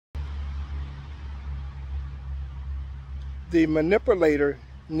The manipulator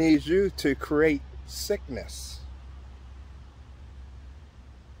needs you to create sickness.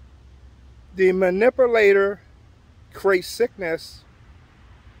 The manipulator creates sickness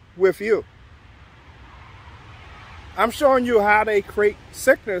with you. I'm showing you how they create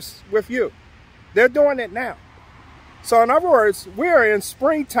sickness with you. They're doing it now. So in other words, we're in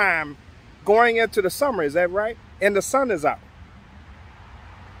springtime going into the summer, is that right? And the sun is out.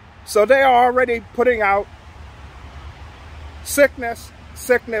 So they are already putting out sickness.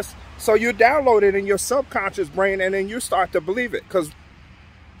 So you download it in your subconscious brain and then you start to believe it. Because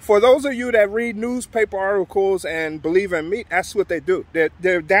for those of you that read newspaper articles and believe in meat, that's what they do.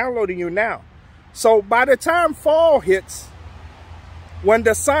 They're downloading you now. So by the time fall hits, when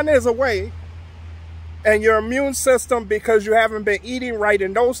the sun is away and your immune system, because you haven't been eating right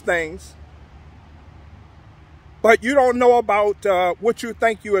in those things, but you don't know about what you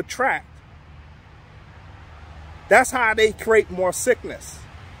think you attract, that's how they create more sickness.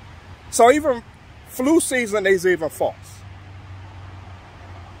 So even flu season is even false.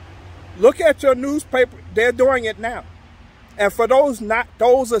 Look at your newspaper. They're doing it now. And for those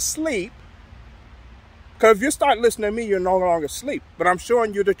asleep, because if you start listening to me, you're no longer asleep. But I'm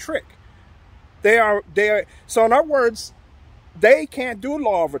showing you the trick. They are. So in other words, they can't do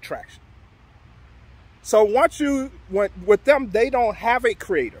law of attraction. So with them, they don't have a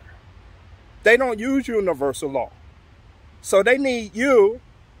creator. They don't use universal law. So they need you,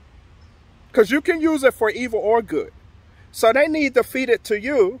 because you can use it for evil or good. So they need to feed it to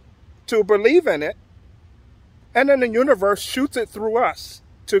you to believe in it. And then the universe shoots it through us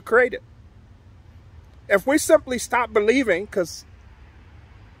to create it. If we simply stop believing, because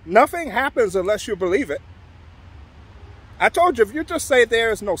nothing happens unless you believe it. I told you, if you just say there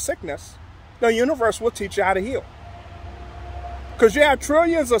is no sickness, the universe will teach you how to heal. Because you have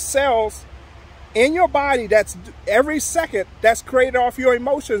trillions of cells in your body that's every second that's created off your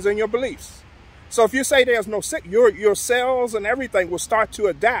emotions and your beliefs. So if you say there's no sick, your cells and everything will start to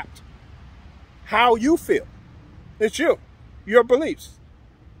adapt how you feel. It's you, your beliefs.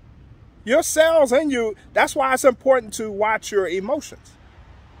 Your cells and you, that's why it's important to watch your emotions.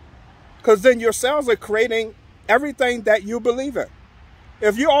 Because then your cells are creating everything that you believe in.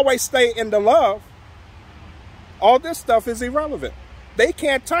 If you always stay in the love, all this stuff is irrelevant. They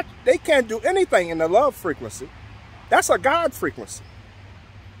can't do anything in the love frequency. That's a God frequency.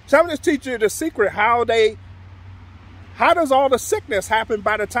 So I'm just teaching you the secret how does all the sickness happen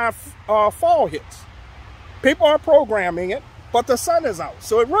by the time fall hits? People are programming it, but the sun is out.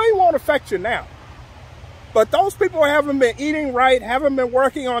 So it really won't affect you now. But those people who haven't been eating right, haven't been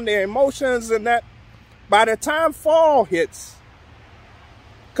working on their emotions and that, by the time fall hits,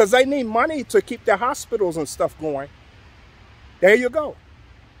 because they need money to keep their hospitals and stuff going, there you go.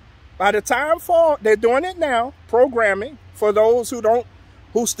 By the time fall, they're doing it now, programming for those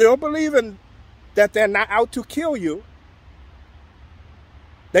who still believe in that they're not out to kill you.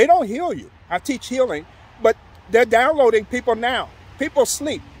 They don't heal you. I teach healing, but they're downloading people now. People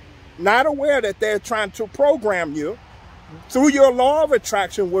sleep, not aware that they're trying to program you through your law of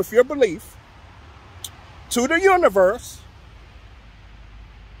attraction with your belief to the universe.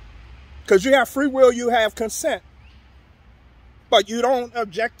 Because you have free will, you have consent. But you don't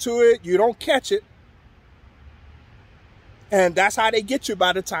object to it, you don't catch it. And that's how they get you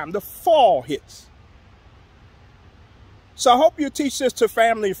by the time the fall hits. So I hope you teach this to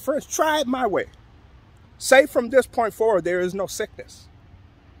family and friends. Try it my way. Say from this point forward, there is no sickness.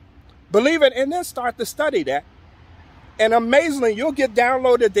 Believe it and then start to study that. And amazingly, you'll get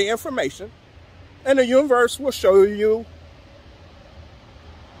downloaded the information and the universe will show you.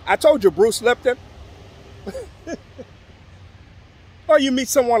 I told you, Bruce Lipton. Or you meet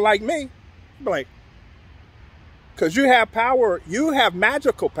someone like me, like, because you have power, you have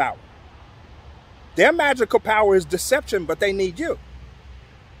magical power. Their magical power is deception, but they need you.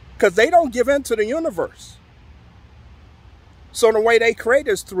 Because they don't give in to the universe. So the way they create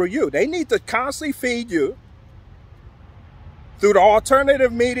is through you. They need to constantly feed you through the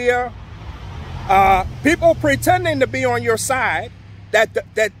alternative media. People pretending to be on your side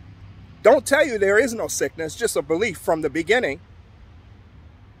that don't tell you there is no sickness, just a belief from the beginning.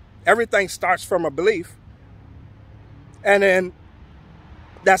 Everything starts from a belief. And then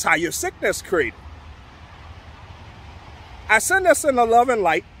that's how your sickness created. I send this in the love and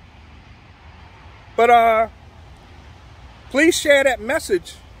light. But please share that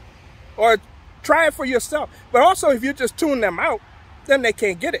message or try it for yourself. But also, if you just tune them out, then they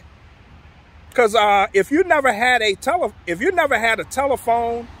can't get it. Because if you never had a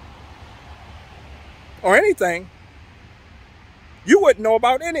telephone or anything, you wouldn't know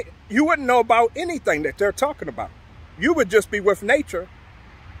about anything that they're talking about. You would just be with nature.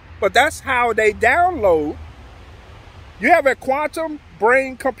 But that's how they download. You have a quantum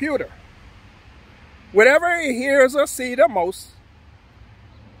brain computer. Whatever it hears or sees the most,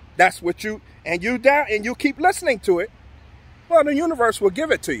 that's what you keep listening to it, well, the universe will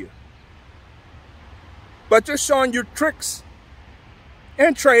give it to you. But just showing you tricks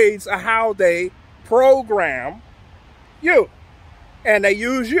and trades of how they program you. And they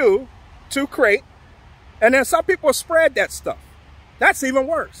use you to create. And then some people spread that stuff. That's even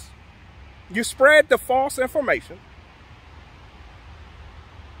worse. You spread the false information.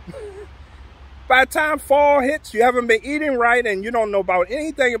 By the time fall hits, you haven't been eating right and you don't know about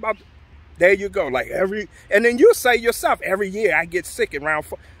anything about, there you go. Like and then you say yourself, every year I get sick around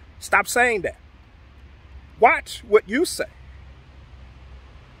fall. Stop saying that. Watch what you say.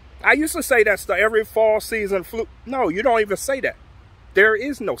 I used to say that stuff every fall season flu. No, you don't even say that. There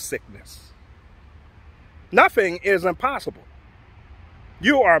is no sickness. Nothing is impossible.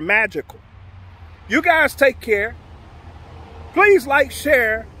 You are magical. You guys take care. Please like,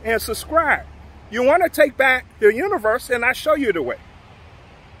 share, and subscribe. You want to take back the universe, and I show you the way.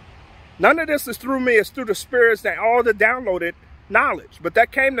 None of this is through me. It's through the spirits that all the downloaded knowledge. But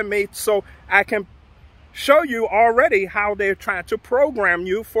that came to me so I can show you already how they're trying to program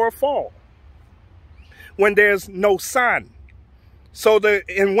you for a fall when there's no sun. So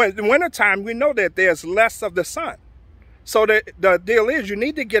in the wintertime, we know that there's less of the sun. So the deal is you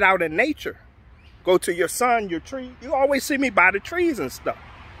need to get out in nature. Go to your sun, your tree. You always see me by the trees and stuff.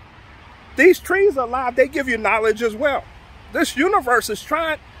 These trees are alive. They give you knowledge as well. This universe is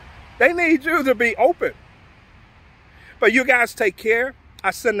trying. They need you to be open. But you guys take care.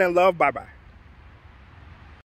 I send in love. Bye-bye.